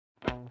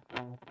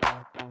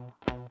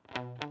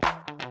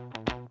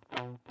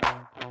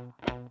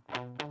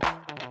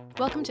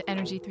Welcome to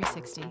Energy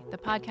 360, the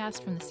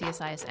podcast from the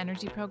CSIS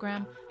Energy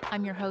Program.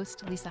 I'm your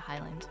host, Lisa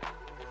Hyland.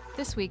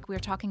 This week, we're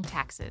talking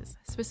taxes,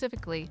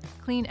 specifically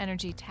clean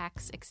energy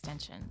tax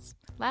extensions.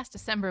 Last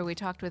December, we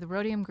talked with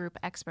Rhodium Group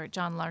expert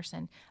John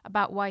Larson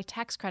about why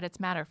tax credits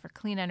matter for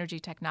clean energy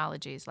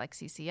technologies like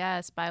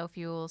CCS,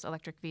 biofuels,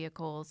 electric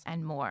vehicles,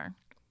 and more.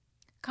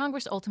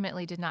 Congress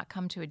ultimately did not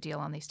come to a deal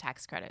on these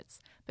tax credits,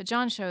 but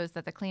John shows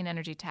that the clean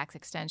energy tax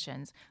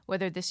extensions,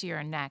 whether this year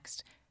or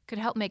next, could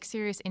help make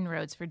serious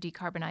inroads for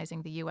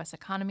decarbonizing the U.S.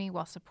 economy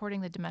while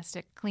supporting the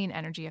domestic clean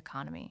energy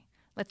economy.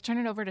 Let's turn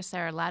it over to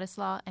Sarah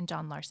Ladislaw and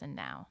John Larson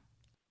now.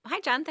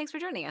 Hi, John. Thanks for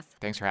joining us.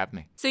 Thanks for having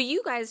me. So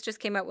you guys just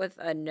came up with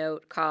a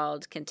note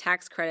called Can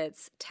Tax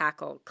Credits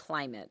Tackle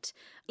Climate?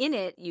 In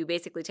it, you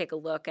basically take a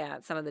look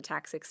at some of the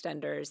tax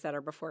extenders that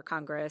are before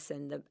Congress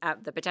and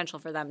the potential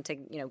for them to,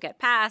 get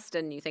passed,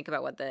 and you think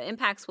about what the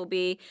impacts will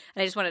be.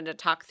 And I just wanted to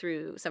talk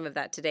through some of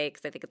that today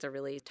because I think it's a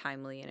really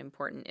timely and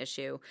important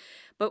issue.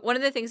 But one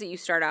of the things that you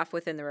start off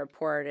with in the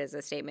report is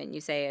a statement.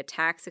 You say a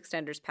tax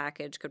extenders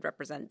package could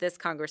represent this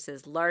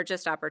Congress's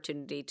largest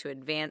opportunity to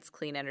advance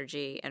clean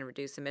energy and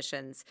reduce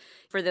emissions.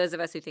 For those of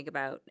us who think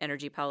about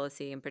energy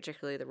policy and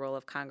particularly the role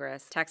of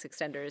Congress, tax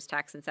extenders,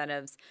 tax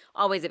incentives,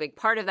 always a big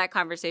part of that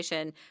conversation,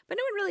 but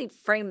no one really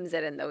frames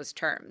it in those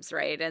terms,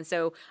 right? And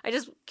so I'm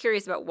just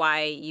curious about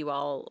why you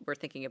all were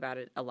thinking about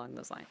it along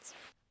those lines.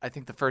 I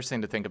think the first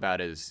thing to think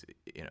about is,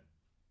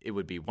 it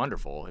would be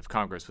wonderful if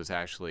Congress was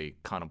actually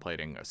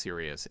contemplating a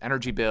serious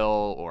energy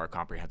bill or a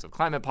comprehensive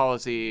climate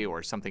policy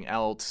or something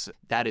else.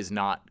 That is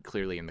not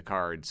clearly in the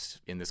cards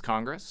in this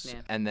Congress.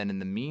 Yeah. And then in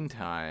the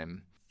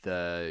meantime,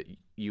 the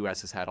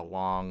U.S. has had a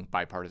long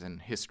bipartisan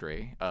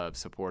history of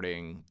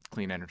supporting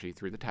clean energy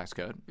through the tax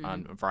code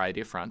on a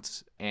variety of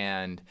fronts,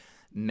 and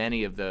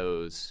many of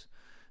those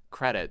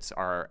credits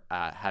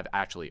have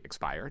actually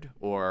expired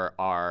or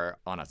are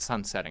on a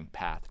sunsetting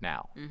path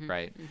now,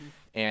 right?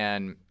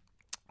 And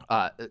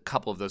a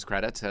couple of those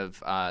credits there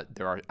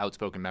are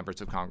outspoken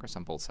members of Congress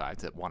on both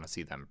sides that want to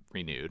see them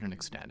renewed and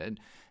extended,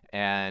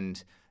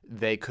 and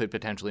they could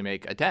potentially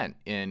make a dent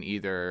in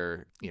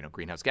either,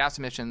 greenhouse gas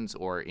emissions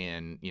or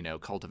in,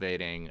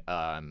 cultivating,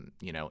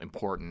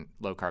 important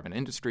low carbon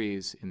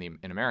industries in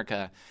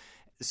America.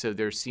 So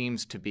there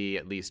seems to be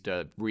at least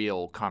a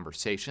real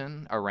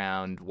conversation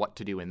around what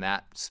to do in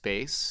that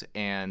space.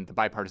 And the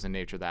bipartisan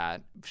nature of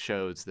that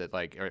shows that,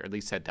 or at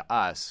least said to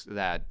us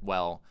that,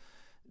 well,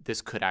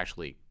 this could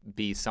actually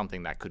be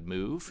something that could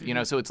move,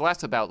 So it's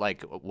less about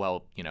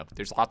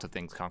there's lots of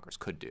things Congress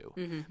could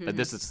do, but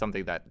this is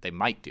something that they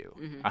might do.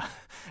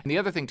 And the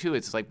other thing too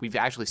is we've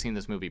actually seen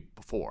this movie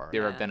before.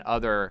 There have been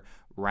other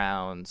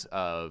rounds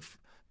of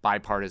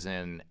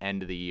bipartisan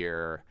end of the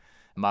year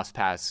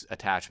must-pass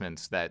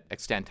attachments that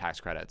extend tax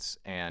credits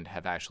and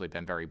have actually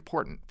been very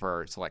important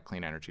for select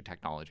clean energy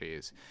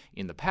technologies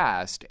in the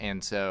past.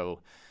 And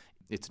so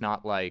it's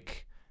not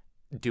like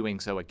doing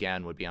so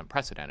again would be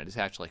unprecedented. It's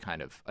actually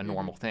kind of a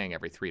normal thing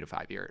every 3 to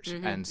 5 years.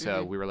 And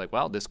so we were like,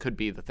 well, this could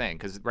be the thing.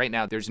 Because right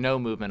now there's no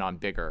movement on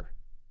bigger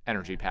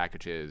energy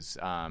packages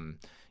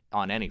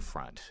on any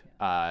front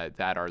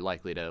that are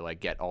likely to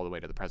get all the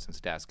way to the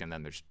president's desk, and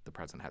then the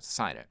president has to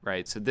sign it,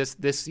 right? So this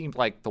seemed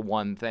like the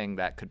one thing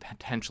that could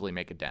potentially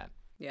make a dent.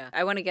 Yeah,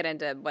 I want to get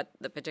into what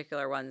the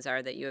particular ones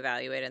are that you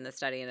evaluate in the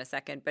study in a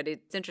second, but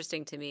it's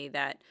interesting to me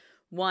that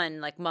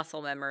one,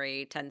 muscle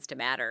memory tends to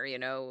matter.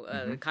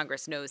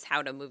 Congress knows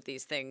how to move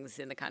these things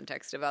in the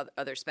context of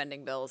other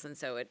spending bills, and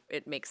so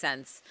it makes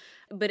sense.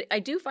 But I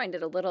do find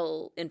it a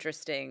little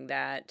interesting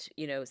that,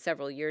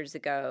 several years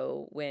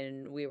ago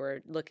when we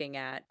were looking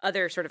at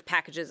other sort of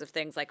packages of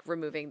things like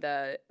removing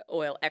the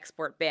oil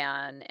export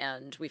ban,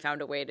 and we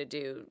found a way to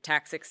do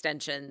tax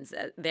extensions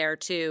there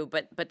too,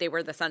 but they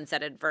were the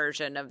sunsetted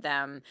version of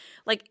them.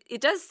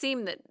 It does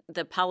seem that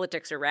the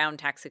politics around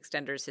tax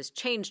extenders has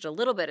changed a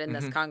little bit in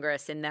this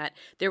Congress, in that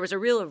there was a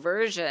real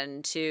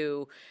aversion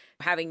to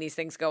having these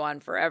things go on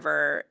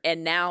forever.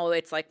 And now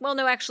it's well,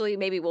 no, actually,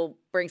 maybe we'll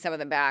bring some of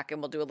them back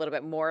and we'll do a little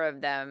bit more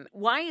of them.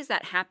 Why has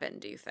that happened,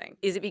 do you think?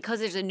 Is it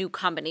because there's a new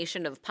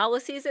combination of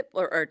policies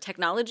or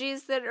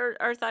technologies that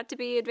are thought to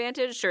be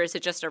advantaged? Or is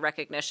it just a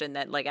recognition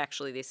that,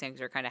 actually these things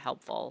are kind of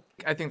helpful?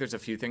 I think there's a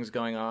few things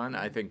going on.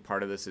 I think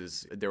part of this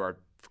is there are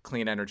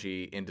clean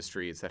energy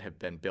industries that have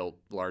been built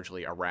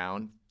largely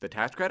around the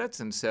tax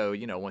credits. And so,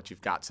 once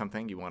you've got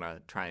something, you want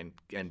to try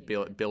and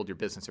build your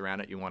business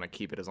around it. You want to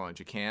keep it as long as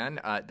you can.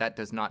 That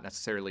does not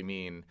necessarily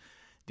mean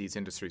these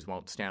industries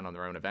won't stand on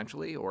their own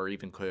eventually, or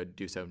even could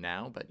do so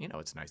now. But,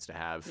 it's nice to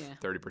have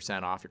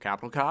 30% off your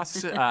capital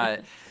costs.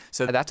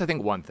 So that's, I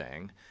think, one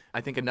thing.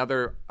 I think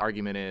another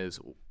argument is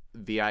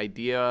the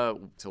idea,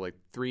 so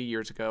 3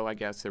 years ago, I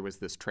guess, there was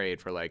this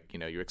trade for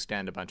you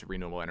extend a bunch of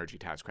renewable energy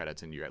tax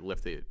credits and you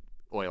lift the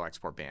oil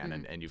export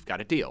ban and you've got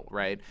a deal,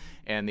 right?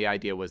 And the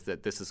idea was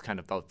that this is kind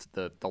of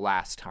the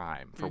last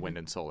time for wind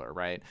and solar,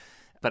 right?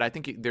 But I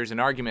think there's an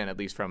argument, at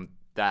least from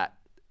that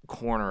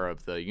corner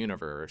of the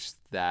universe,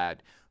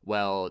 that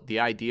Well, the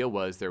idea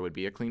was there would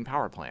be a clean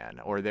power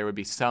plan, or there would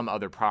be some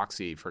other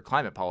proxy for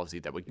climate policy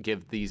that would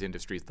give these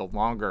industries the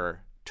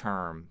longer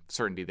term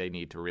certainty they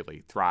need to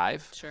really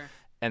thrive. Sure.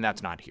 And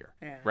that's not here,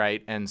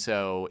 right? And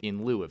so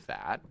in lieu of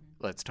that,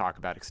 let's talk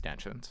about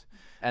extensions.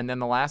 And then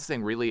the last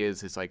thing really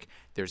is like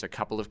there's a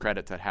couple of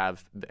credits that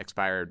have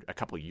expired a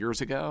couple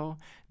years ago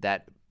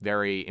that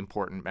very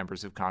important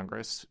members of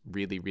Congress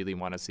really, really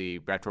want to see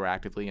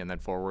retroactively and then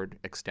forward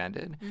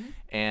extended.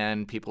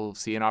 And people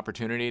see an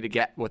opportunity to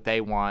get what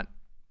they want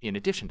in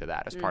addition to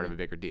that as part of a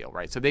bigger deal,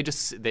 right? So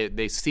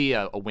they see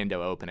a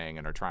window opening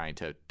and are trying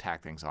to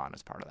tack things on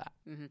as part of that.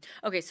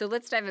 Okay, so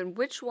let's dive in.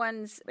 Which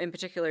ones in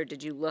particular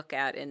did you look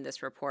at in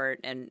this report,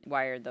 and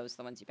why are those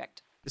the ones you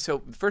picked?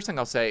 So the first thing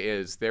I'll say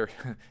is the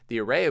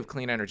array of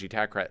clean energy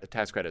tax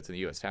credits in the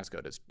U.S. tax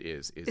code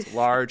is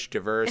large,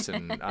 diverse,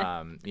 and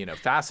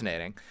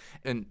fascinating,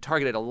 and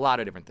targeted a lot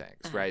of different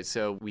things, right?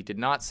 So we did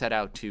not set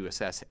out to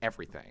assess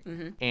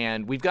everything,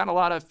 and we've gotten a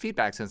lot of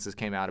feedback since this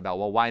came out about,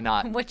 well, why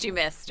not what you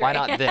missed? Why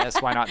right? not this?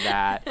 Why not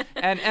that?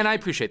 And I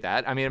appreciate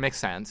that. I mean, it makes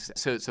sense.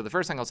 So the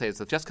first thing I'll say is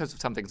that just because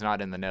something's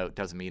not in the note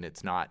doesn't mean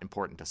it's not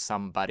important to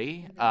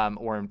somebody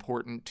or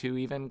important to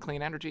even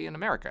clean energy in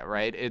America,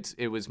 right?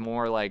 It was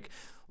more like.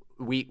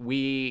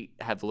 We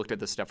have looked at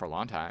this stuff for a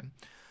long time,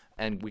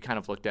 and we kind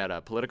of looked at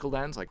a political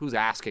lens, like who's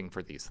asking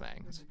for these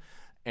things,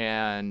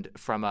 and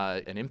from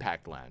an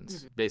impact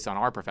lens, based on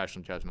our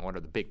professional judgment, what are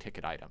the big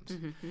ticket items,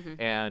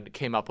 and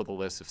came up with a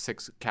list of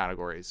 6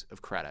 categories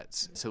of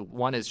credits. So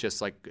one is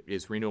just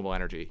is renewable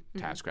energy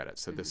tax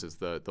credits. So this is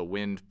the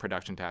wind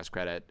production tax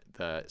credit,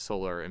 the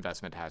solar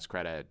investment tax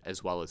credit,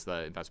 as well as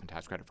the investment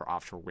tax credit for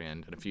offshore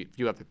wind, and a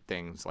few other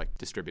things like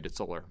distributed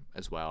solar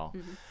as well.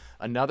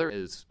 Another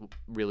is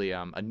really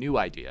a new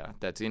idea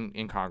that's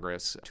in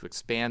Congress to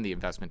expand the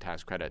investment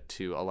tax credit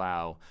to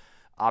allow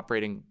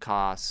operating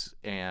costs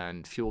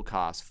and fuel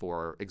costs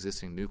for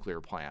existing nuclear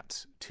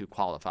plants to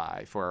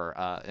qualify for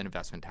an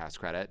investment tax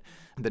credit.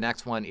 The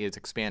next one is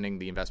expanding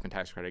the investment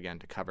tax credit again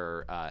to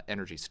cover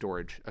energy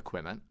storage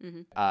equipment.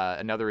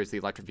 Another is the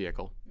electric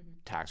vehicle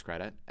tax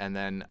credit, and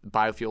then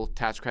biofuel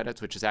tax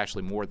credits, which is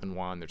actually more than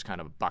one. There's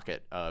kind of a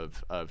bucket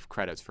of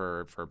credits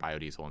for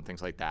biodiesel and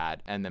things like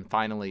that. And then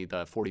finally,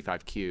 the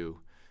 45Q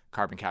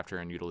carbon capture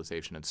and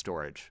utilization and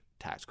storage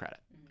tax credit.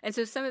 And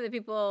so some of the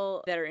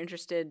people that are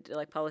interested,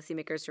 like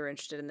policymakers who are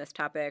interested in this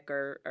topic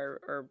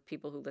or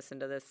people who listen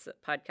to this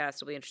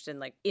podcast will be interested in,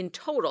 like, in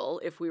total,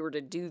 if we were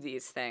to do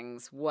these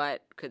things,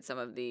 what could some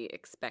of the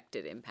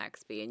expected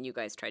impacts be? And you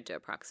guys tried to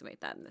approximate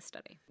that in this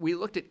study. We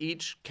looked at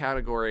each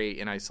category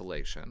in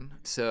isolation.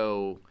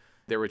 So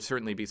there would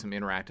certainly be some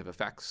interactive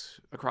effects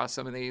across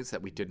some of these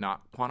that we did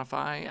not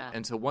quantify.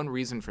 And so one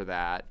reason for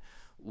that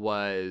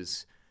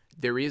was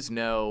there is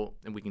no,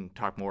 and we can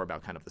talk more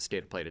about kind of the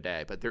state of play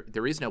today, but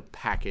there is no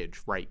package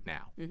right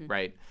now,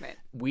 right?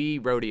 We,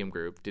 Rhodium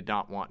Group, did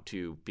not want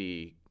to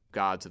be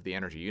gods of the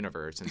energy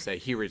universe and say,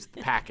 here is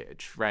the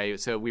package, right?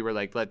 So we were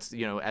like, let's,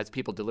 as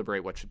people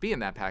deliberate what should be in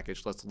that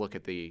package, let's look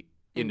at the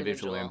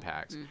individual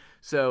impacts.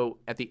 So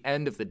at the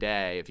end of the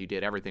day, if you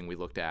did everything we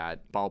looked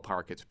at,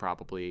 ballpark, it's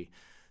probably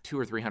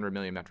 200 or 300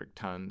 million metric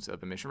tons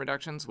of emission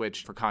reductions,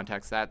 which for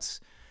context, that's,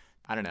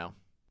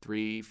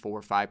 3,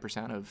 4,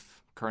 5%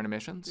 of current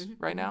emissions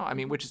right now. I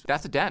mean,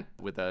 that's a dent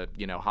with a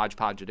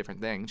hodgepodge of different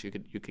things. You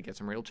could get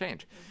some real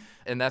change,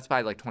 and that's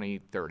by like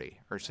 2030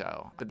 or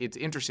so. But it's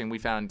interesting. We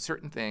found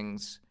certain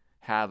things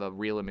have a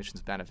real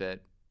emissions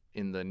benefit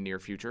in the near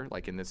future,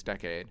 like in this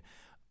decade.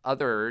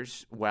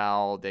 Others,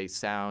 while they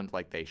sound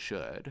like they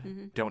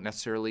should, don't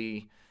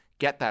necessarily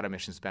get that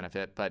emissions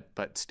benefit,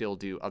 but still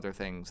do other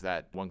things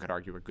that one could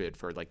argue are good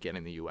for, like,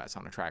 getting the U.S.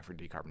 on a track for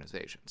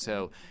decarbonization.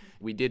 So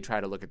we did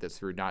try to look at this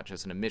through not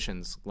just an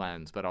emissions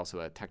lens, but also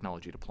a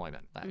technology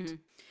deployment lens.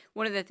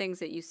 One of the things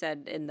that you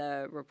said in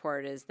the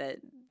report is that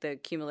the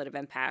cumulative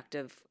impact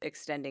of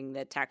extending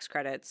the tax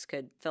credits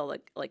could fill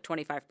like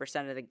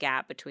 25% of the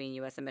gap between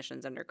U.S.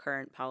 emissions under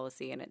current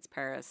policy and its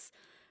Paris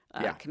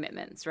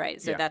commitments,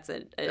 right? So that's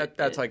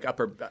that's like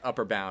upper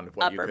bound of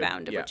what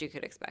what you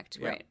could expect,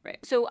 right?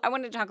 So I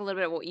wanted to talk a little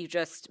bit about what you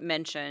just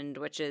mentioned,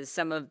 which is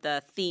some of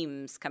the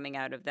themes coming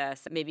out of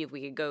this. Maybe if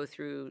we could go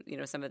through,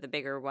 some of the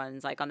bigger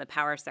ones, like on the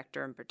power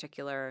sector in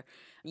particular.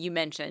 You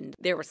mentioned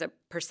there was a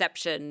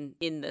perception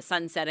in the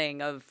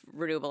sunsetting of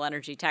renewable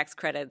energy tax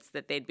credits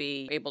that they'd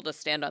be able to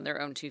stand on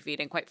their own 2 feet,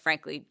 and quite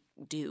frankly,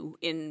 do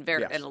in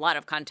a lot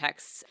of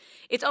contexts.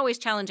 It's always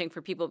challenging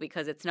for people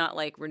because it's not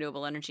like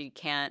renewable energy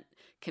can't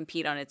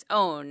compete on its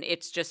own.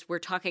 It's just we're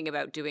talking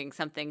about doing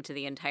something to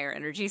the entire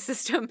energy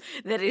system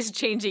that is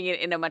changing it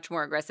in a much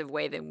more aggressive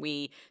way than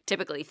we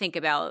typically think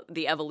about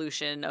the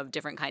evolution of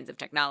different kinds of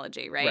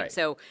technology, right?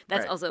 So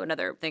that's also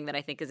another thing that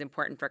I think is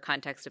important for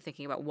context of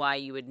thinking about why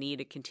you would need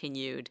a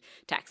continued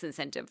tax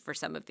incentive for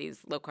some of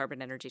these low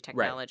carbon energy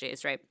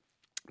technologies, right?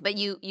 But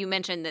you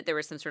mentioned that there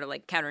were some sort of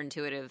like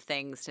counterintuitive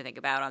things to think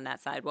about on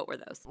that side. What were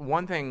those?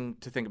 One thing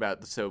to think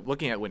about, so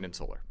looking at wind and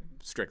solar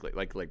strictly,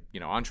 like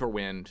onshore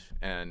wind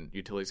and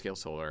utility scale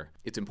solar,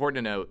 it's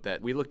important to note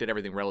that we looked at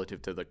everything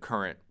relative to the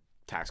current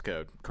tax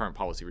code, current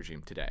policy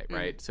regime today,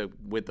 right? So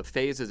with the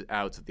phases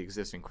outs of the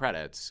existing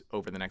credits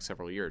over the next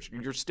several years,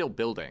 you're still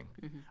building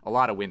a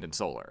lot of wind and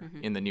solar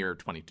in the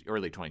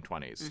early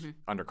 2020s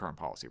under current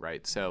policy,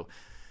 right? So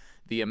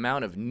the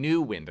amount of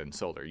new wind and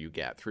solar you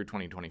get through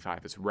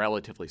 2025 is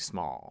relatively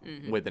small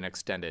with an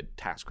extended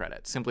tax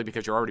credit, simply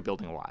because you're already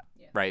building a lot,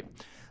 right?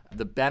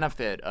 The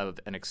benefit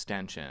of an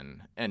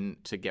extension, and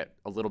to get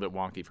a little bit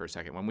wonky for a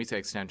second, when we say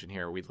extension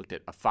here, we looked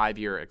at a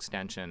 5-year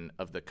extension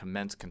of the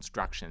commence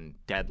construction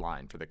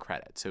deadline for the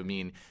credit. So, I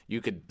mean, you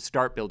could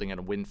start building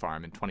a wind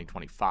farm in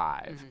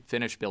 2025,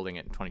 finish building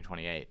it in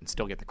 2028, and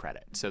still get the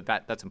credit. So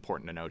that's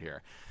important to note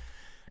here.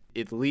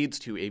 It leads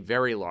to a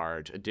very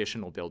large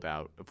additional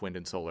build-out of wind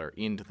and solar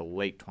into the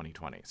late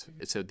 2020s.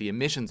 So the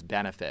emissions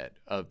benefit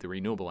of the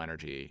renewable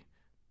energy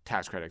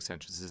tax credit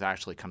extensions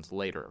actually comes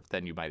later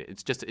than you might.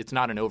 It's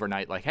not an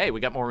overnight like, hey, we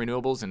got more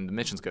renewables and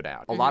emissions go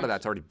down. A lot of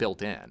that's already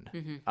built in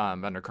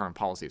under current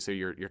policy. So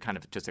you're kind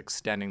of just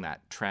extending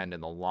that trend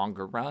in the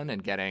longer run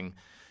and getting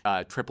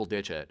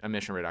triple-digit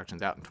emission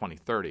reductions out in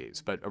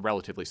 2030s, but a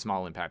relatively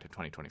small impact in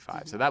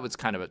 2025. So that was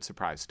kind of a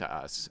surprise to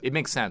us. It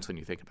makes sense when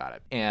you think about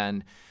it.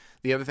 And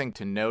the other thing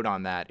to note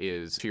on that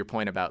is, to your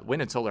point about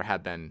wind and solar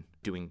have been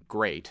doing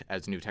great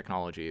as new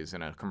technologies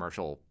in a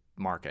commercial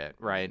market,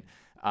 right?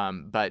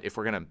 But if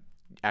we're going to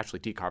actually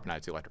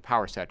decarbonize the electric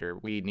power sector,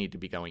 we need to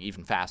be going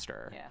even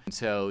faster. Yeah. And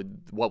so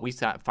what we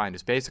find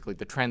is basically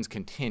the trends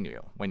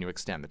continue when you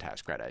extend the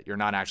tax credit. You're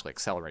not actually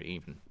accelerating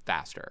even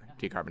faster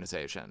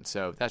decarbonization.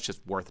 So that's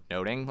just worth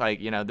noting.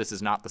 Like, this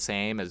is not the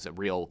same as a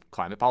real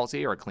climate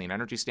policy or a clean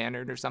energy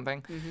standard or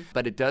something,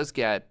 but it does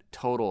get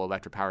total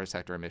electric power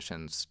sector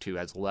emissions to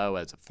as low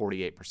as a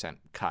 48%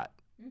 cut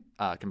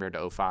compared to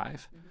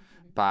 2005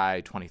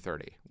 by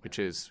 2030. Which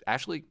is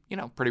actually,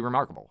 pretty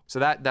remarkable. So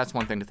that's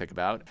one thing to think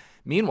about.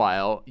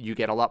 Meanwhile, you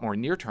get a lot more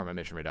near-term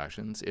emission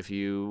reductions if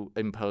you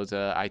impose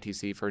a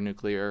ITC for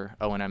nuclear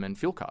O&M and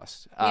fuel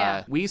costs.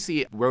 We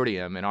see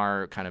Rhodium in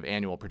our kind of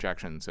annual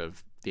projections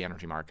of the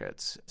energy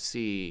markets.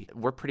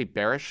 We're pretty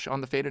bearish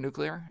on the fate of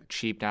nuclear.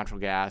 Cheap natural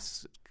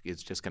gas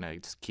is just going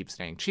to keep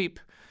staying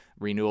cheap.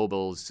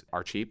 Renewables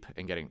are cheap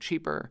and getting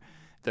cheaper.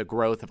 The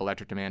growth of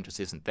electric demand just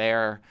isn't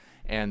there.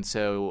 And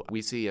so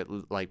we see it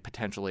like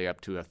potentially up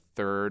to a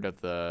third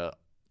of the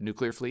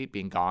nuclear fleet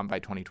being gone by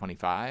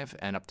 2025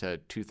 and up to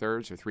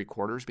 2/3 or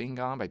 3/4 being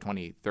gone by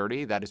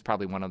 2030. That is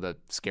probably one of the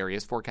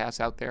scariest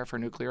forecasts out there for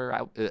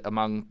nuclear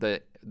among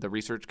the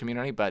research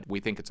community, but we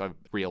think it's a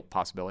real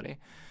possibility.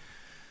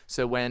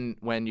 So when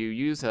you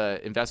use an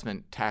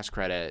investment tax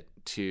credit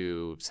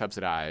to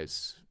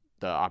subsidize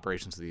the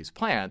operations of these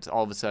plants,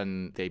 all of a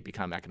sudden they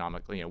become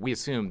economically, we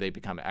assume they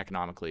become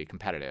economically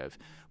competitive.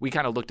 We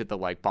kind of looked at the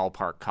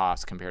ballpark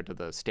costs compared to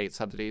the state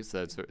subsidies,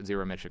 the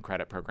zero emission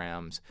credit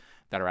programs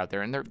that are out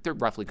there, and they're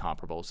roughly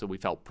comparable. So we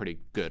felt pretty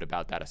good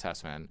about that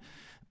assessment.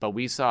 But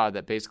we saw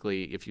that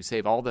basically if you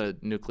save all the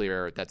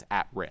nuclear that's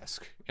at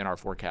risk in our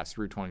forecast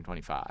through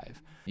 2025,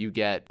 you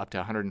get up to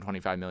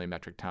 125 million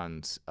metric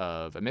tons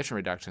of emission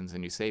reductions,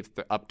 and you save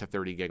up to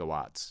 30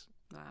 gigawatts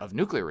of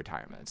nuclear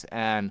retirements.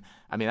 And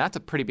I mean, that's a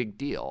pretty big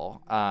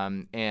deal.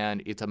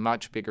 And it's a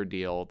much bigger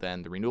deal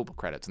than the renewable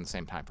credits in the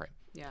same time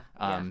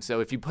frame. So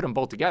if you put them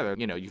both together,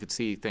 you could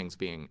see things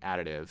being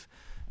additive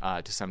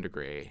to some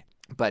degree.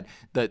 But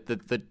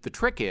the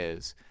trick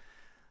is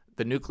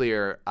the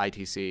nuclear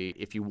ITC,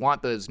 if you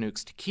want those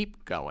nukes to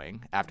keep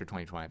going after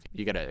 2020,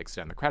 you got to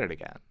extend the credit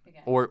again.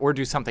 Or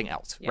do something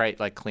else, right?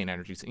 Like clean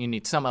energy. You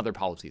need some other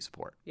policy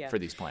support for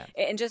these plants.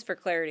 And just for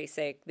clarity's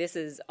sake, this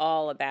is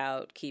all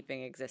about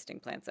keeping existing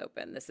plants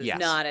open. This is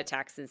not a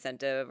tax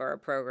incentive or a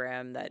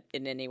program that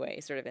in any way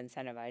sort of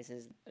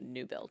incentivizes a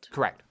new build.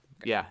 Correct.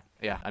 Yeah.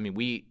 I mean,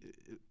 we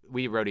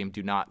at Rhodium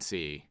do not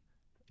see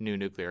new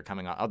nuclear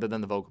coming on, other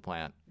than the Vogtle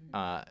plant,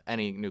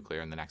 any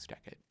nuclear in the next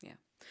decade. Yeah.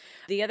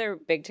 The other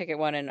big ticket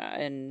one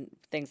and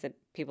things that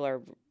people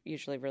are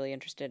usually really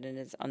interested in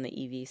is on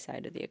the EV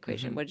side of the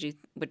equation. What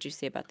did you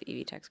see about the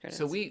EV tax credits?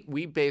 So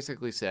we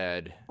basically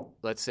said,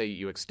 let's say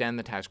you extend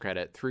the tax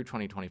credit through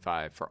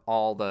 2025 for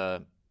all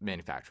the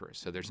manufacturers.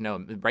 So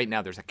right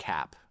now there's a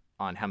cap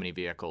on how many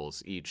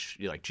vehicles each,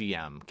 like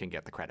GM can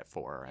get the credit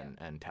for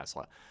and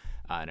Tesla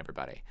and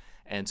everybody.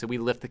 And so we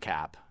lift the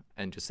cap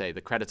and just say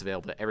the credit's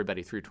available to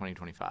everybody through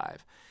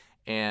 2025.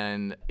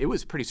 And it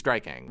was pretty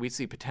striking. We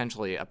see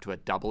potentially up to a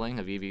doubling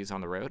of EVs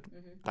on the road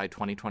by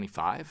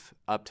 2025.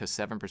 Up to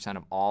 7%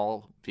 of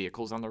all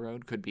vehicles on the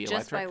road could be electric.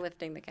 Just by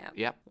lifting the cap.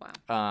 Yep.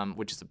 Wow.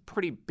 Which is a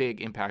pretty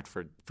big impact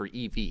for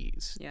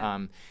EVs. Yeah.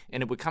 And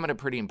it would come at a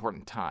pretty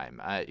important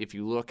time. If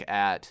you look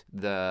at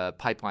the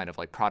pipeline of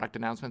product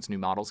announcements, new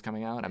models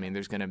coming out, I mean,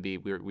 there's going to be,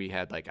 we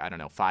had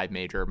 5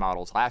 major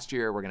models last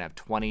year. We're going to have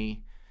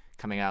 20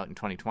 coming out in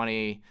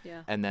 2020.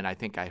 Yeah. And then I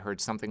think I heard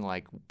something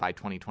like by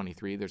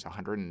 2023, there's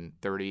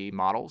 130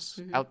 models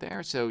out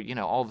there. So,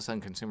 all of a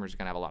sudden consumers are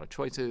going to have a lot of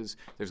choices.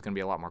 There's going to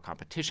be a lot more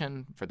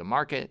competition for the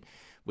market,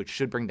 which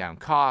should bring down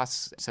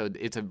costs. So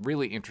it's a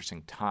really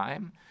interesting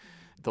time.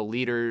 The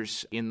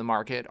leaders in the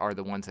market are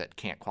the ones that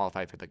can't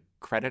qualify for the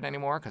credit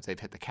anymore because they've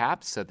hit the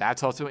caps. So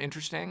that's also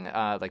interesting,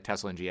 like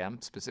Tesla and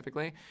GM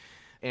specifically.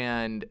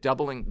 And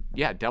doubling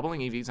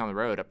EVs on the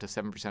road up to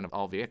 7% of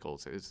all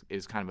vehicles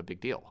is kind of a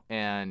big deal.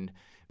 And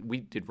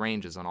we did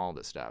ranges on all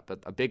this stuff, but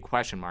a big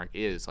question mark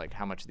is like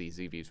how much are these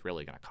EVs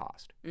really going to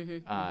cost?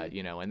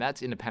 And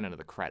that's independent of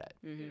the credit.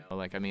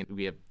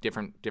 We have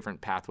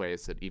different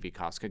pathways that EV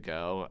costs could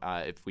go.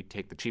 If we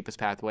take the cheapest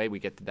pathway, we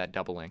get to that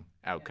doubling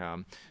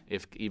outcome.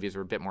 If EVs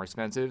are a bit more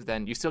expensive,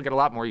 then you still get a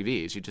lot more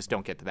EVs. You just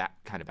don't get to that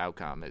kind of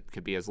outcome. It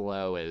could be as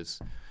low as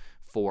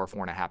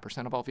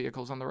 4.5% of all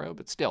vehicles on the road,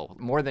 but still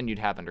more than you'd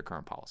have under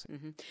current policy.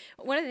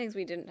 One of the things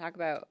we didn't talk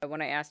about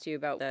when I asked you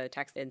about the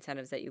tax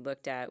incentives that you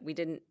looked at, we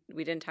didn't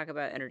talk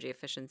about energy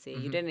efficiency.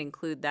 You didn't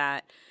include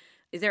that.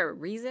 Is there a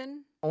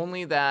reason?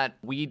 Only that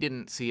we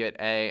didn't see it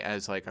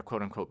as like a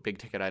quote unquote big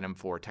ticket item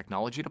for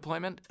technology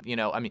deployment.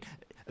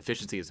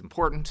 Efficiency is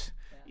important.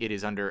 It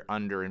is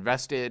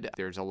underinvested.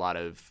 There's a lot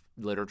of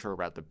literature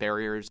about the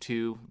barriers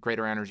to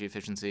greater energy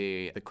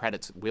efficiency. The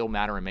credits will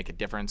matter and make a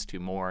difference to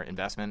more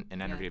investment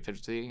in energy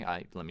efficiency.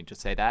 Let me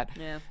just say that.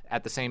 Yeah.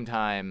 At the same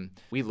time,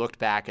 we looked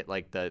back at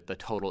like the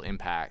total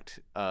impact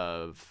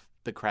of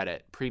the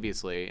credit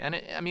previously, and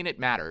it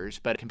matters,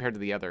 but compared to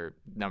the other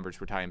numbers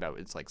we're talking about,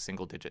 it's like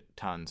single-digit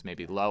tons,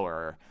 maybe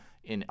lower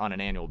on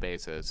an annual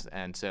basis,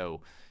 and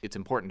so it's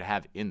important to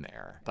have in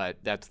there, but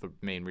that's the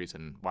main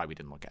reason why we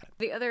didn't look at it.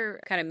 The other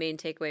kind of main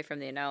takeaway from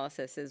the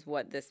analysis is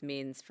what this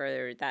means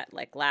for that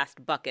like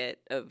last bucket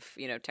of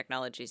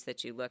technologies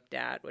that you looked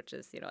at, which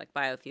is like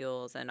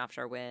biofuels and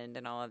offshore wind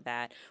and all of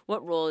that.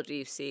 What role do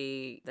you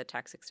see the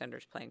tax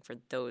extenders playing for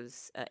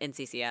those in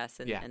CCS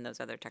and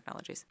those other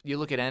technologies? You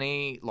look at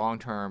any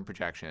long-term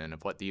projection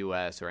of what the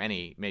U.S. or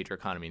any major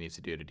economy needs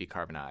to do to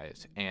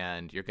decarbonize,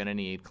 and you're going to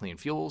need clean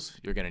fuels,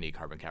 you're going to need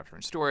carbon capture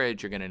and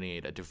storage, you're going to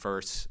need a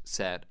diverse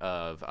set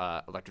of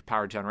electric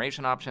power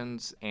generation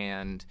options,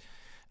 and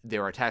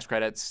there are tax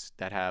credits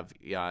that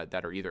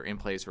are either in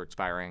place or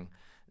expiring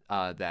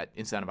that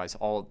incentivize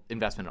all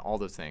investment in all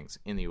those things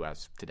in the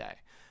U.S. today.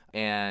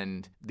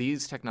 And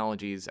these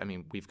technologies,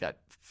 we've got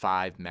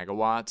 5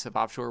 megawatts of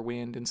offshore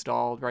wind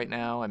installed right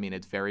now.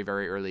 It's very,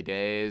 very early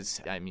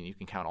days. You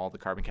can count all the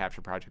carbon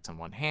capture projects on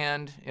one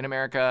hand in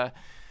America.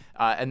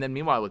 And then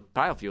meanwhile, with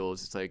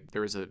biofuels, it's like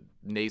there is a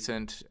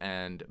nascent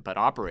but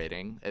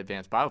operating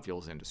advanced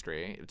biofuels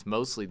industry. It's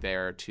mostly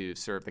there to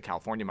serve the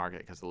California market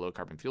because of the low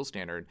carbon fuel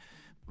standard,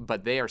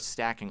 but they are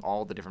stacking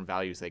all the different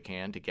values they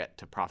can to get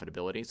to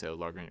profitability. So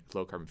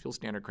low carbon fuel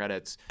standard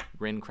credits,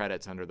 RIN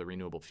credits under the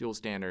renewable fuel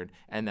standard,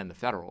 and then the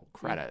federal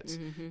credits.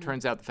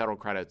 Turns out the federal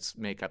credits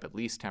make up at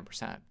least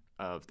 10%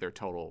 of their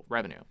total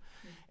revenue.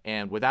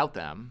 And without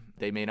them,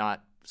 they may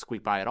not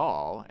squeak by at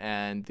all,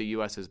 and the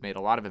U.S. has made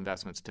a lot of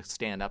investments to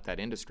stand up that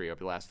industry over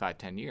the last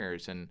 5-10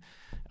 years, and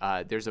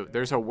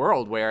there's a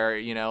world where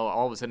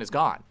all of a sudden it's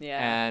gone,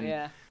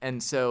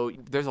 and so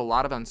there's a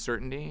lot of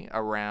uncertainty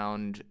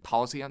around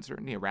policy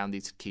uncertainty around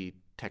these key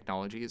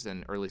technologies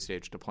and early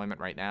stage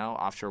deployment right now.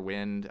 Offshore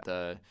wind,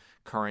 the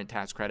current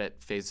tax credit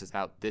phases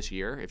out this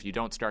year. If you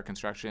don't start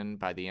construction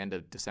by the end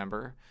of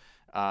December,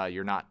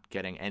 you're not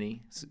getting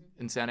any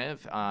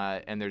incentive,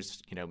 and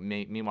there's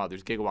meanwhile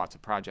there's gigawatts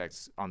of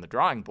projects on the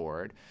drawing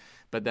board,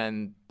 but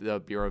then the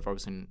Bureau of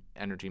Ocean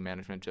Energy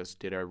Management just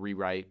did a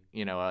rewrite,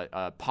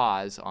 a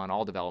pause on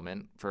all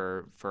development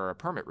for a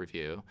permit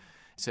review.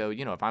 So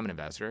if I'm an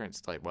investor,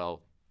 it's like,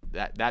 well,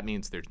 that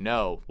means there's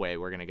no way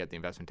we're going to get the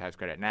investment tax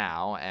credit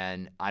now,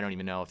 and I don't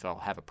even know if I'll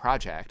have a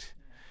project,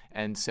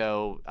 and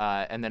so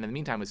and then in the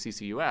meantime with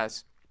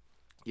CCUS.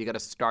 You got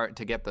to start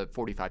to get the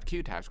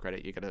 45Q tax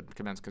credit. You got to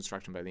commence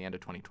construction by the end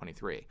of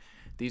 2023.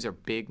 These are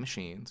big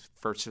machines,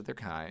 first of their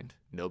kind.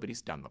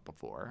 Nobody's done them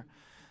before.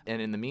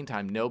 And in the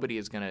meantime, nobody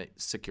is going to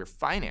secure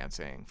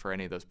financing for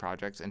any of those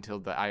projects until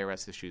the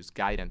IRS issues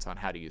guidance on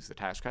how to use the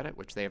tax credit,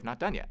 which they have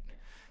not done yet.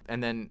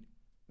 And then,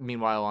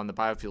 meanwhile, on the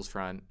biofuels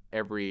front,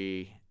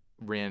 every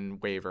RIN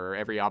waiver,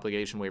 every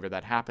obligation waiver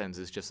that happens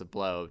is just a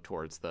blow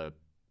towards the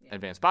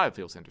advanced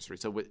biofuels industry.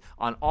 So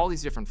on all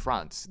these different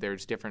fronts,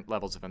 there's different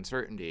levels of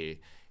uncertainty.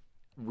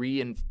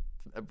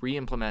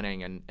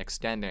 Re-implementing and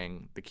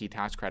extending the key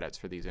tax credits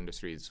for these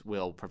industries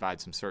will provide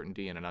some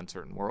certainty in an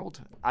uncertain world.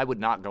 I would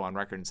not go on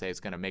record and say it's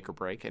going to make or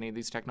break any of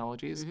these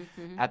technologies.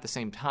 At the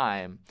same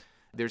time,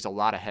 there's a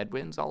lot of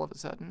headwinds all of a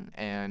sudden,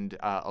 and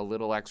a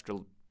little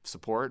extra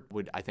support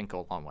would, I think,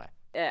 go a long way.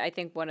 I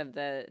think one of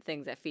the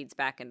things that feeds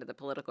back into the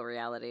political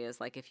reality is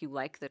like if you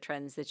like the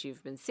trends that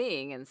you've been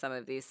seeing in some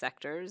of these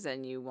sectors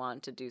and you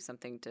want to do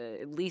something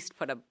to at least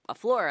put a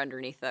floor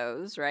underneath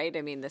those, right?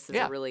 This is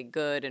a really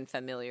good and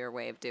familiar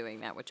way of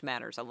doing that, which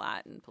matters a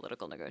lot in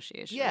political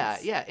negotiations.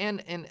 Yeah.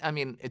 And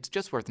it's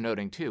just worth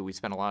noting, too, we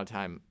spent a lot of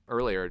time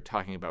earlier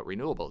talking about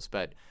renewables,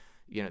 but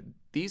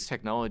these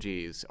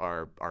technologies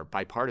are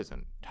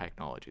bipartisan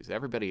technologies.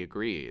 Everybody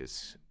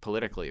agrees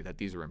politically that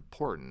these are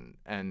important,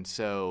 and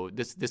so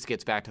this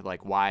gets back to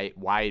like why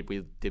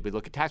did we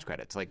look at tax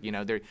credits? Like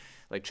they're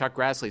like Chuck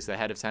Grassley's the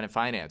head of Senate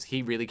Finance.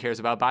 He really cares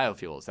about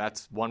biofuels.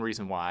 That's one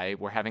reason why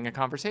we're having a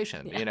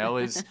conversation.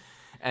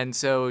 And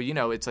so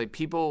it's like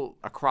people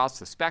across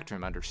the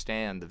spectrum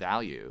understand the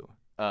value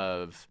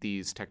of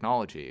these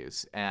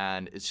technologies,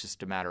 and it's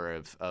just a matter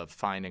of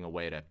finding a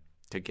way to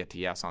to get to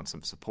yes on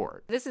some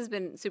support. This has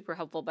been super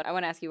helpful, but I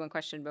want to ask you one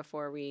question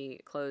before we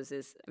close.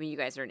 You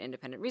guys are an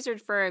independent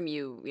research firm.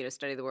 You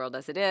study the world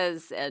as it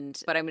is,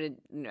 but I'm going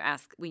to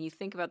ask, when you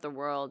think about the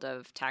world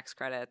of tax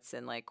credits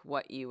and like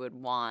what you would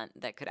want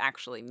that could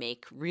actually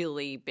make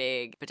really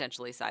big,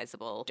 potentially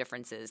sizable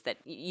differences that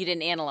you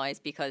didn't analyze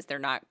because they're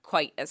not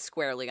quite as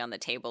squarely on the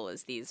table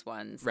as these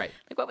ones. Right.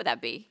 Like, what would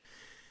that be?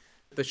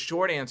 The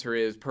short answer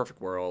is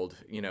perfect world,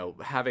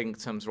 having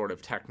some sort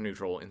of tech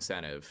neutral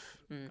incentive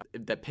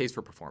that pays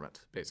for performance,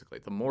 basically.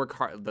 The more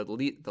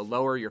the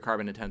lower your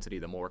carbon intensity,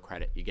 the more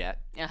credit you get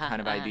kind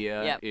of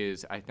idea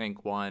is, I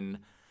think, one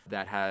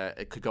that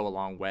it could go a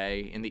long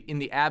way in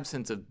the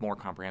absence of more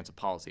comprehensive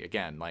policy.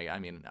 Again,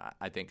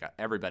 I think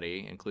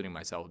everybody, including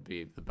myself, would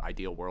be the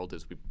ideal world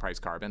is we price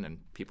carbon and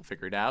people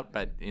figure it out.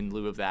 But in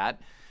lieu of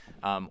that,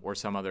 or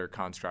some other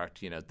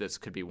construct, this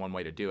could be one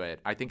way to do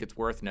it. I think it's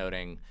worth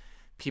noting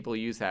people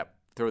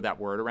throw that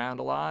word around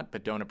a lot,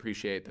 but don't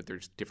appreciate that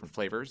there's different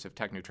flavors of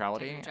tech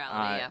neutrality.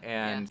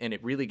 And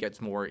it really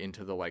gets more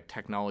into the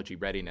technology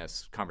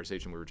readiness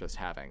conversation we were just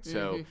having.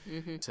 So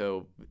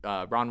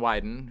Ron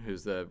Wyden,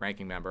 who's the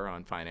ranking member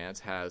on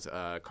finance, has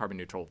a carbon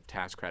neutral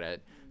tax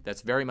credit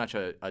that's very much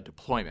a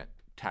deployment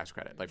tax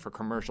credit, like for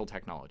commercial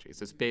technologies.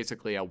 It's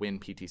basically a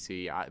wind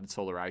PTC,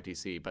 solar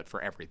ITC, but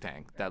for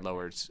everything that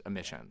lowers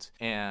emissions.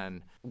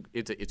 And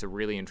it's a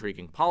really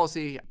intriguing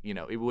policy.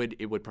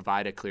 It would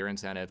provide a clear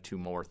incentive to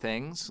more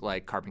things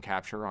like carbon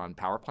capture on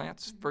power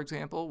plants, for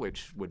example,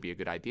 which would be a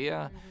good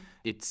idea.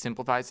 It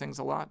simplifies things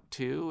a lot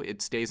too.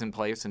 It stays in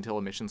place until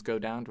emissions go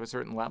down to a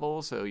certain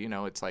level. So,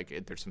 it's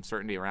there's some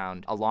certainty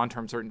around a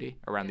long-term certainty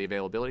around the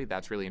availability.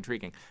 That's really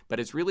intriguing.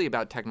 But it's really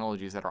about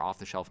technologies that are off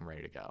the shelf and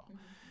ready to go.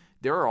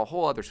 There are a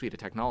whole other suite of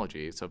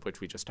technologies, of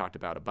which we just talked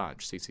about a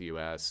bunch,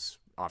 CCUS,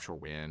 offshore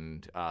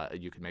wind.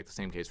 You could make the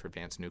same case for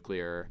advanced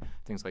nuclear,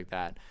 things like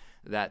that,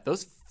 that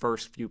those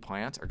first few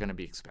plants are going to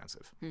be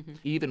expensive.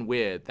 Even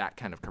with that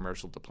kind of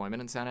commercial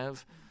deployment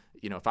incentive,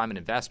 if I'm an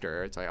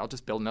investor, it's like, I'll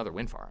just build another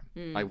wind farm.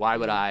 Like, why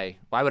would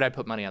I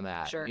put money on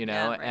that? Sure.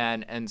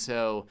 Right. And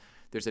so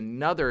there's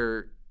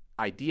another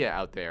idea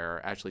out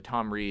there. Actually,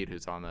 Tom Reed,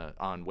 who's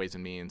on Ways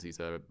and Means, he's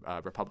a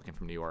Republican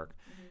from New York,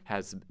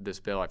 has this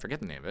bill, I forget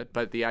the name of it,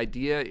 but the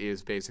idea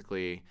is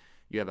basically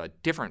you have a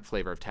different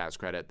flavor of tax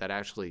credit that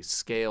actually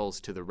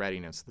scales to the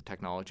readiness of the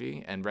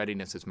technology, and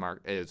readiness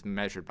is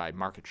measured by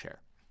market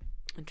share.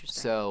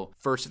 Interesting. So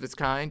first of its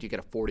kind, you get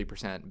a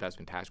 40%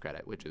 investment tax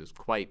credit, which is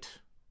quite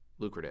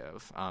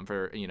lucrative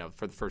for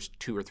the first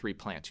 2 or 3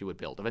 plants you would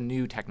build of a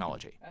new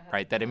technology,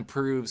 right? That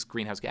improves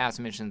greenhouse gas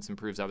emissions,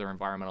 improves other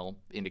environmental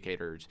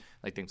indicators,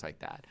 like things like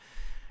that.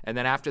 And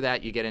then after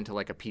that, you get into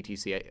like a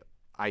PTC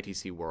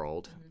ITC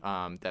world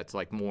that's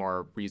like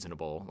more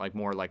reasonable, like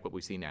more like what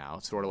we see now,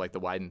 sort of like the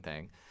Wyden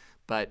thing.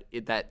 But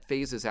that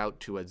phases out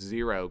to a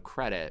zero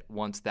credit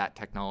once that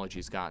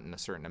technology's gotten a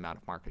certain amount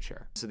of market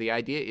share. So the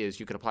idea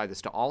is you could apply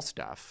this to all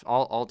stuff,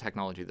 all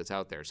technology that's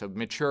out there. So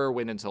mature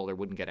wind and solar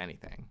wouldn't get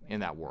anything in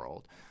that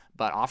world,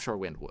 but offshore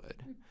wind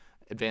would,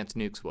 advanced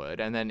nukes would.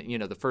 And then,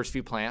 the first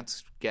few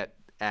plants get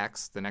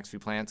X, the next few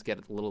plants get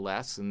a little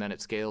less, and then it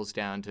scales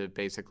down to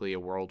basically a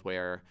world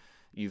where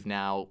you've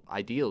now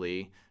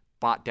ideally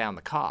bought down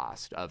the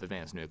cost of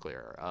advanced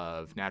nuclear,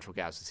 of natural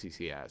gas and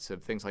CCS,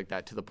 of things like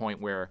that, to the point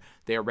where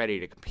they are ready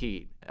to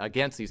compete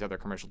against these other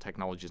commercial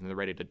technologies, and they're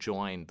ready to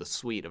join the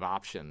suite of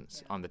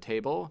options on the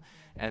table.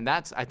 And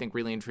that's, I think,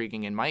 really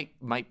intriguing and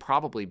might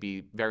probably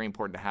be very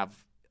important to have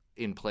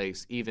in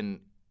place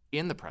even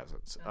in the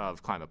presence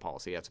of climate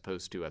policy, as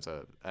opposed to as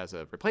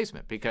a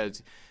replacement.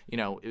 Because,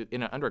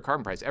 under a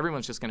carbon price,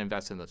 everyone's just going to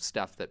invest in the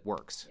stuff that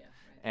works. Yeah.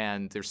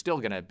 And they're still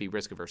going to be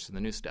risk averse to the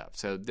new stuff.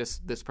 So this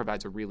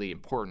provides a really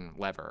important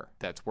lever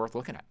that's worth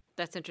looking at.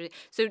 That's interesting.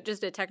 So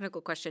just a technical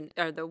question.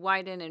 Are the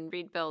Wyden and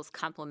Reed bills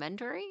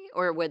complementary,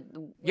 or would...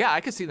 Yeah, I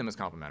could see them as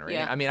complementary.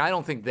 Yeah. I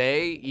don't think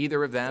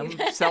either of them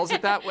sells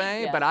it that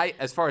way. Yeah. But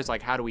as far as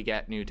like how do we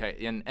get new tech,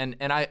 and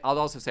I'll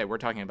also say we're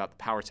talking about the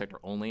power sector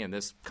only in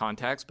this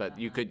context, but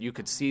you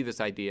could see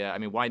this idea.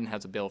 Wyden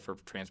has a bill for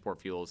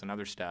transport fuels and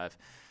other stuff.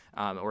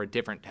 Or a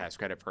different tax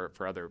credit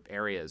for other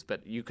areas.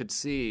 But you could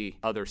see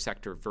other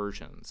sector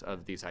versions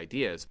of these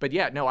ideas. But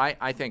yeah, no,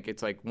 I think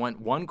it's like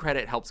one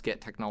credit helps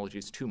get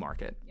technologies to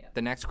market. Yeah.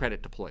 The next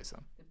credit deploys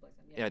them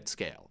at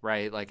scale,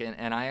 right?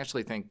 And I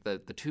actually think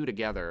that the two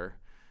together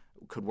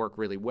could work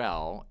really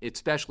well,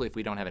 especially if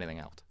we don't have anything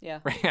else.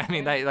 Yeah. Right?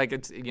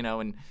 It's,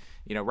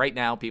 right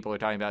now people are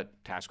talking about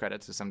tax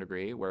credits to some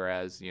degree,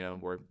 whereas,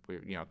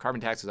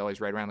 carbon tax is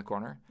always right around the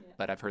corner. Yeah.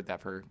 But I've heard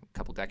that for a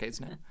couple decades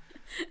now.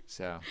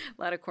 So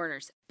a lot of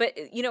corners.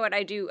 But you know what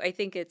I do? I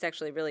think it's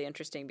actually really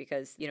interesting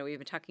because, we've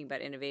been talking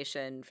about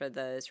innovation for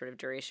the sort of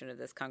duration of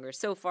this Congress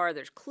so far.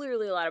 There's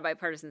clearly a lot of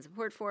bipartisan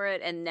support for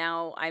it. And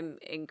now I'm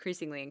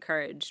increasingly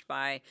encouraged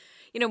by,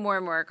 more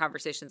and more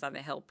conversations on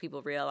the Hill,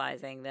 people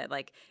realizing that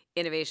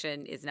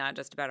innovation is not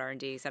just about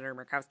R&D. Senator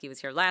Murkowski was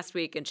here last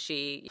week and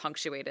she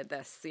punctuated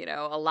this,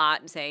 a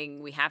lot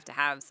saying we have to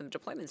have some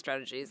deployment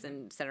strategies.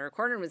 And Senator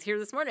Cornyn was here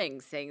this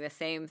morning saying the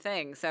same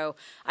thing. So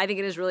I think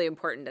it is really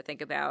important to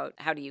think about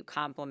how do you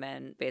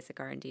complement basic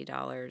R&D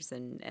dollars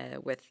and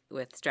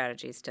with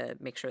strategies to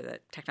make sure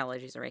that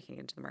technologies are making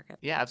it into the market.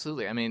 Yeah,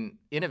 absolutely. I mean,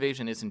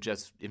 innovation isn't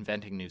just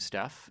inventing new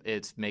stuff.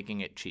 It's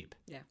making it cheap.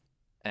 Yeah.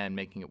 And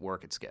making it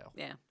work at scale.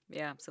 Yeah,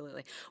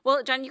 absolutely.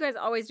 Well, John, you guys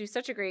always do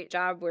such a great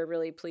job. We're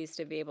really pleased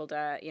to be able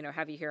to,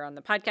 have you here on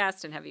the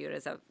podcast and have you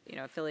as a,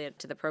 affiliate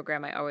to the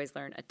program. I always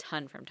learn a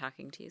ton from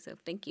talking to you. So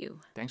thank you.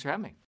 Thanks for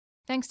having me.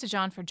 Thanks to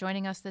John for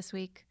joining us this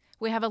week.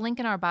 We have a link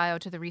in our bio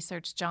to the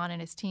research John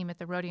and his team at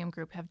the Rhodium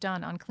Group have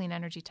done on clean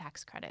energy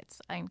tax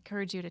credits. I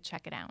encourage you to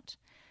check it out.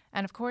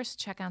 And of course,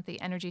 check out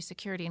the Energy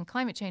Security and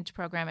Climate Change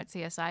program at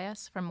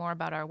CSIS for more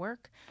about our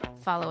work.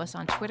 Follow us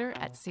on Twitter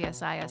at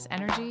CSIS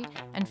Energy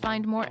and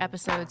find more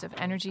episodes of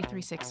Energy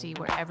 360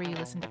 wherever you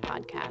listen to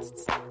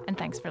podcasts. And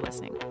thanks for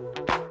listening.